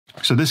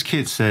So this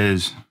kit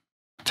says,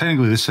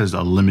 technically this says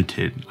a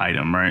limited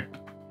item, right?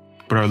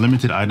 But are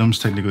limited items,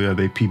 technically, are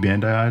they P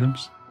Bandai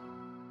items?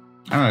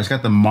 I don't know, it's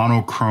got the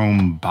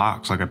monochrome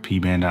box like a P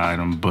Bandai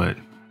item, but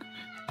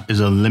is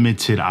a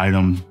limited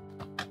item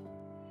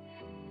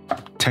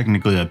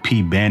technically a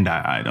P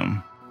Bandai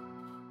item?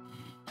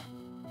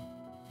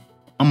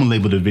 I'm gonna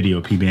label the video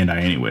P Bandai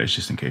anyways,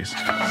 just in case.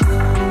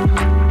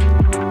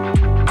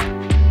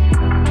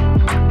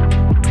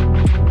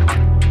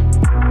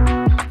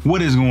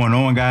 What is going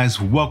on,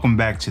 guys? Welcome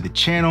back to the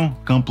channel,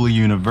 Gunpla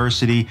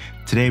University.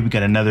 Today we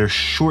got another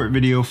short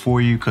video for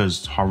you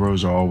because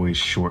Haros are always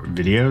short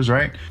videos,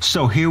 right?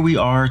 So here we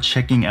are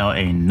checking out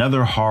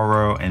another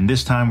Haro, and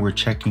this time we're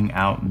checking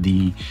out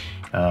the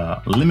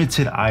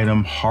limited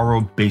item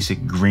Haro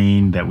Basic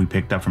Green that we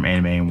picked up from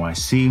Anime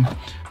NYC.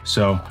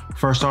 So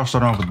first off,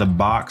 starting off with the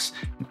box,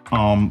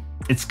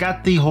 it's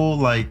got the whole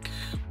like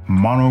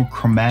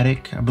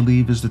monochromatic, I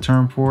believe is the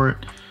term for it,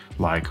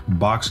 like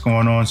box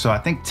going on. So I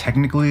think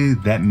technically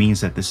that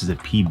means that this is a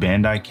P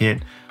Bandai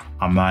kit.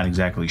 I'm not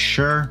exactly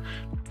sure.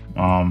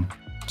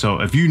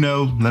 So if you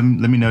know, let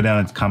me know down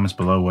in the comments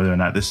below whether or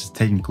not this is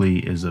technically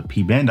is a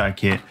P Bandai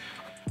kit.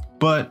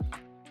 But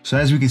so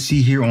as we can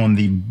see here on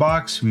the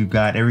box, we've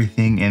got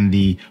everything in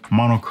the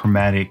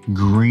monochromatic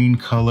green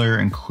color,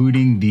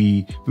 including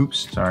the,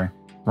 oops, sorry,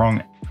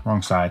 wrong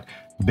side.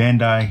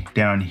 Bandai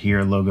down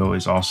here logo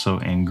is also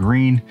in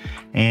green,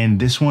 and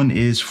this one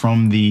is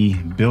from the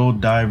Build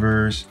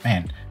Divers.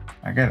 Man,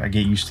 I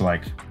get used to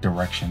like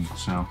directions.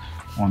 So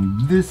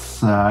on this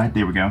side,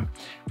 there we go,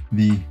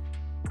 the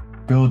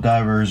Build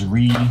Divers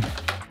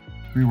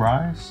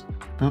Re-Rise?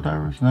 Build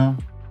Divers? No,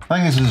 I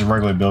think this is a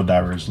regular Build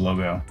Divers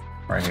logo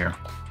right here.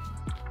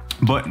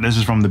 But this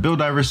is from the Build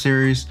Divers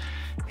series,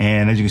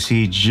 and as you can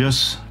see,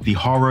 just the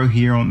Haro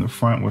here on the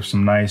front with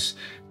some nice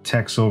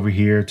text over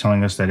here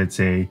telling us that it's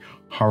a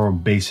Haro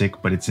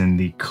Basic, but it's in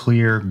the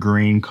clear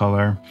green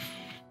color.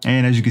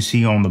 And as you can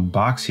see on the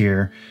box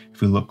here,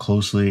 if we look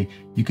closely,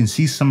 you can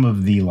see some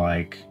of the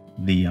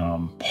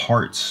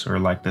parts or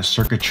like the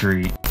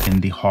circuitry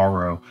in the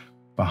Haro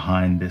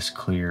behind this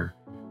clear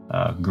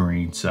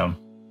green. So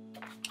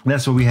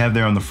that's what we have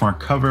there on the front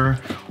cover.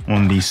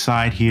 On the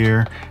side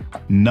here,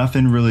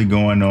 nothing really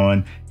going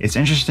on. It's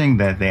interesting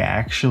that they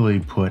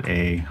actually put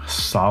a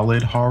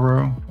solid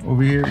Haro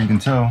over here. You can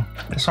tell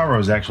this Haro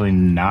is actually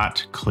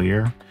not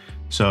clear.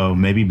 So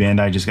maybe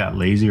Bandai just got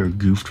lazy or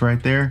goofed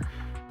right there,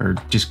 or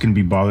just couldn't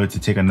be bothered to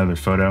take another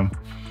photo.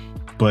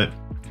 But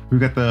we've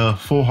got the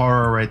full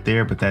Haro right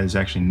there, but that is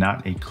actually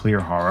not a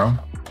clear Haro.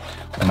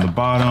 On the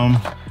bottom,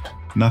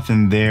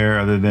 nothing there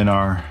other than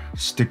our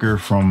sticker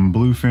from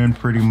Bluefin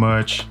pretty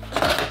much.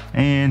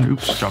 And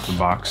oops, dropped the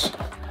box.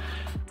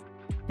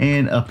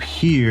 And up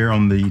here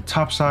on the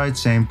top side,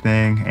 same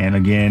thing. And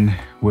again,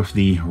 with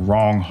the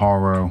wrong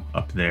Haro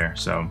up there.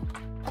 So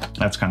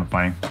that's kind of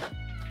funny.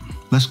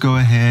 Let's go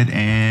ahead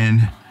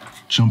and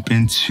jump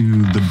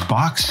into the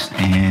box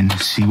and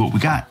see what we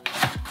got.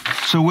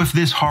 So with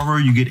this Haro,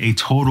 you get a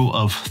total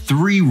of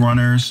 3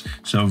 runners.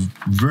 So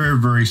very,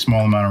 very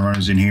small amount of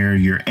runners in here.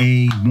 Your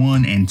A,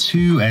 1, and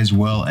 2, as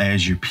well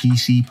as your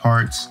PC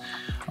parts.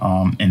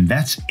 And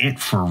that's it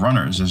for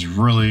runners. There's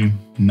really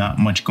not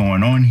much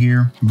going on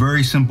here.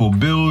 Very simple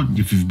build.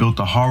 If you've built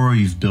a Haro,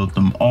 you've built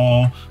them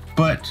all.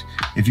 But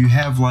if you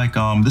have like,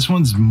 this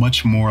one's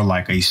much more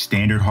like a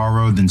standard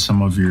Haro than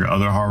some of your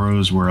other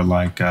Haros where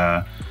like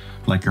your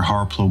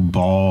Harplo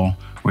ball,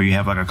 where you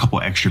have like a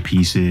couple extra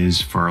pieces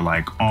for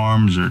like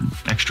arms or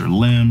extra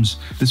limbs.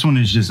 This one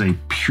is just a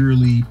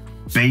purely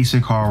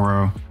basic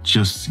Haro,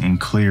 just in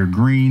clear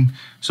green.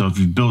 So if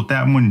you built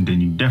that one,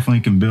 then you definitely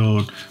can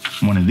build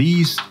one of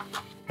these.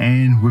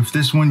 And with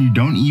this one, you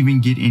don't even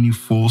get any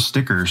full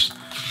stickers.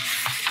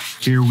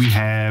 Here we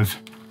have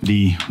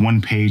the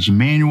 1-page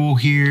manual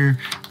here,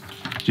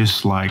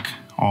 just like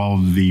all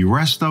the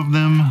rest of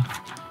them.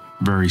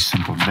 Very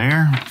simple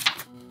there.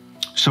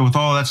 So with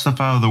all that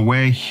stuff out of the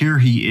way, here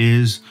he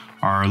is,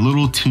 our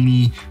little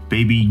teeny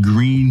baby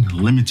green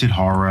limited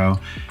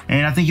Haro.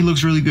 And I think he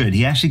looks really good.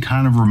 He actually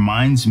kind of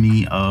reminds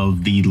me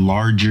of the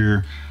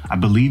larger, I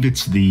believe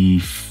it's the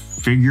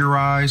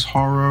Figure-Eyes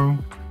Haro.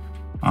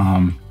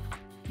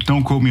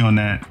 Don't quote me on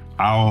that.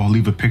 I'll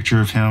leave a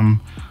picture of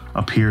him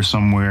up here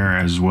somewhere,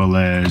 as well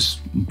as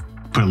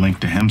put a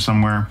link to him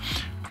somewhere.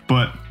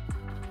 But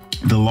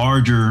the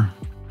larger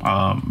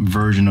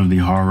version of the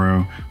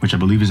Haro, which I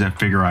believe is that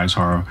Figure-Eyes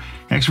Haro,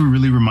 actually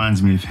really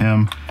reminds me of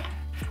him.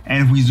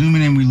 And if we zoom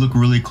in and we look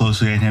really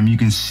closely at him, you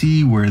can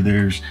see where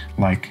there's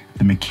like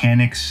the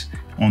mechanics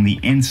on the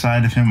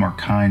inside of him are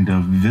kind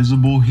of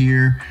visible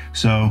here.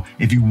 So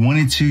if you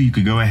wanted to, you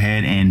could go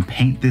ahead and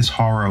paint this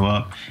Haro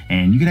up,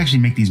 and you could actually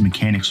make these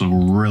mechanics look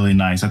really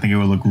nice. I think it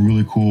would look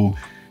really cool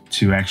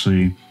to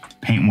actually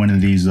paint one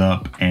of these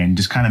up and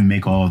just kind of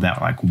make all of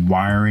that like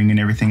wiring and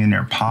everything in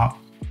there pop.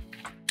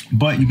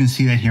 But you can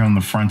see that here on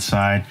the front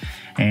side.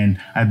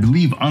 And I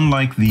believe,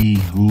 unlike the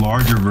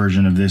larger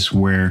version of this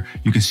where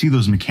you can see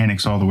those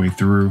mechanics all the way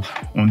through,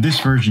 on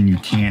this version you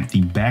can't.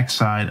 The back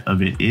side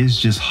of it is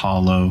just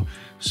hollow.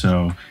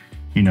 So,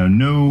 you know,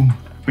 no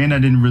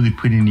Bandai didn't really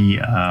put any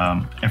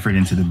effort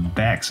into the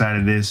back side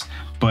of this,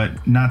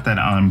 but not that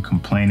I'm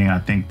complaining. I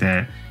think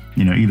that,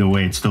 you know, either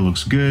way, it still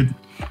looks good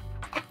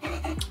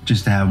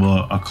just to have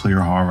a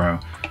clear Haro.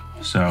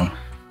 So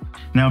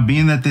now,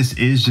 being that this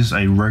is just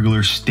a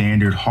regular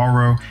standard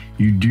Haro,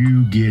 you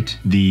do get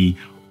the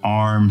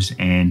arms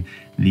and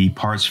the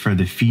parts for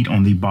the feet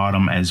on the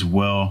bottom as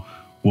well.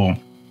 Well,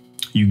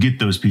 you get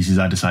those pieces.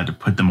 I decided to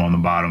put them on the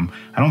bottom.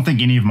 I don't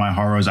think any of my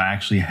Haros I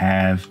actually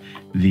have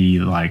the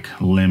like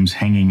limbs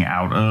hanging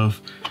out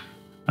of.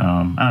 I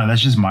don't know,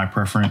 that's just my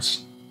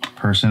preference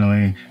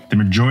personally. The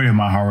majority of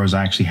my Haros,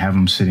 I actually have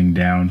them sitting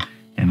down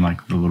in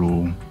like the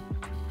little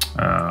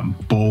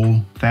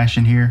bowl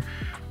fashion here.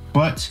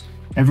 But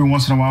every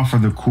once in a while, for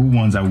the cool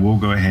ones, I will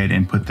go ahead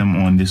and put them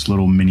on this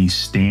little mini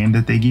stand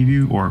that they give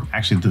you, or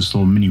actually this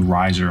little mini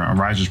riser. A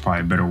riser is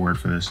probably a better word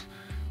for this.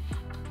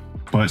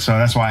 But so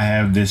that's why I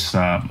have this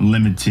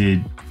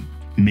limited,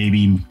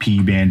 maybe P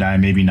Bandai,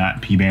 maybe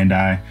not P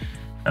Bandai,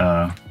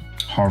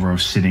 Haro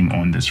sitting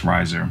on this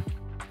riser.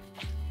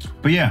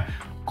 But yeah,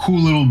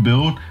 cool little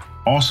build.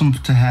 Awesome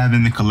to have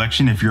in the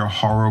collection if you're a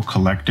Haro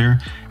collector.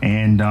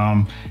 And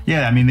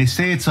yeah, I mean, they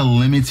say it's a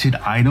limited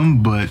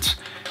item, but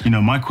you know,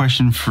 my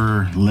question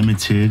for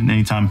limited,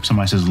 anytime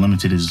somebody says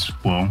limited, is,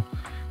 well,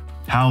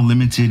 how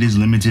limited is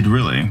limited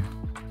really?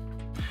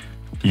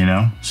 You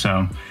know,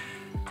 so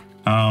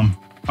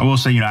I will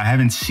say, you know, I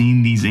haven't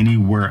seen these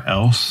anywhere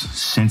else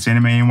since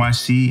Anime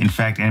NYC. In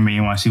fact, Anime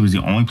NYC was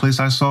the only place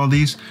I saw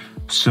these.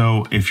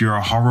 So if you're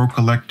a Haro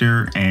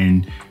collector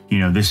and, you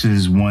know, this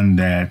is one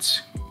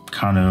that's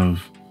kind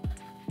of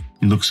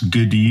looks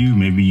good to you,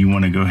 maybe you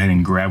want to go ahead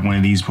and grab one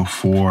of these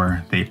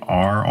before they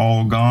are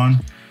all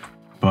gone.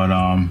 But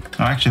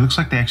actually, it looks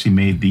like they actually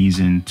made these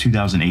in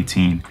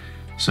 2018.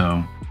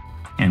 So,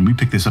 and we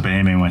picked this up at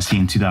Anime NYC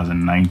in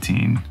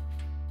 2019.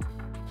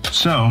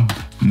 So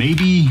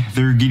maybe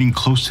they're getting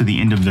close to the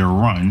end of their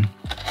run.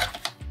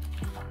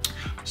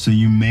 So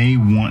you may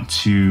want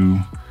to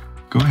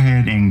go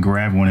ahead and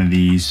grab one of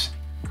these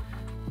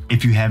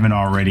if you haven't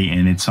already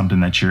and it's something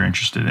that you're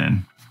interested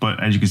in.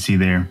 But as you can see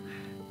there,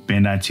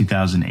 Bandai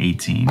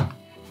 2018.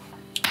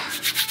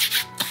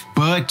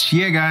 But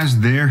yeah, guys,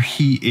 there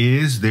he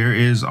is. There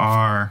is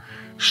our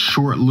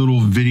short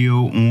little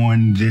video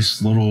on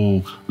this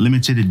little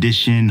limited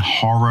edition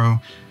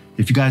Haro.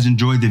 If you guys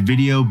enjoyed the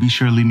video, be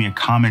sure to leave me a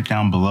comment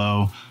down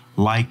below,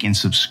 like and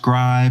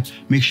subscribe.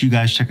 Make sure you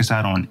guys check us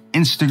out on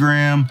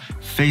Instagram,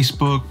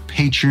 Facebook,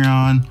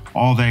 Patreon,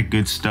 all that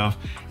good stuff.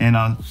 And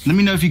let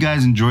me know if you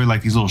guys enjoy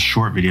like these little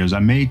short videos. I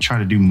may try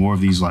to do more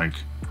of these like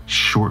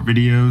short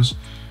videos,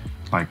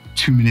 like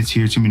 2 minutes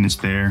here, 2 minutes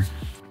there.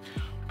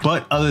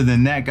 But other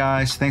than that,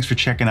 guys, thanks for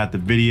checking out the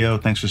video.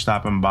 Thanks for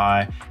stopping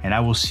by, and I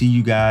will see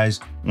you guys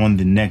on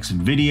the next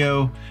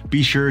video.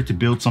 Be sure to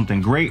build something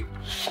great,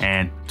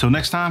 and till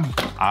next time,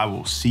 I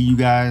will see you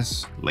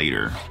guys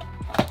later.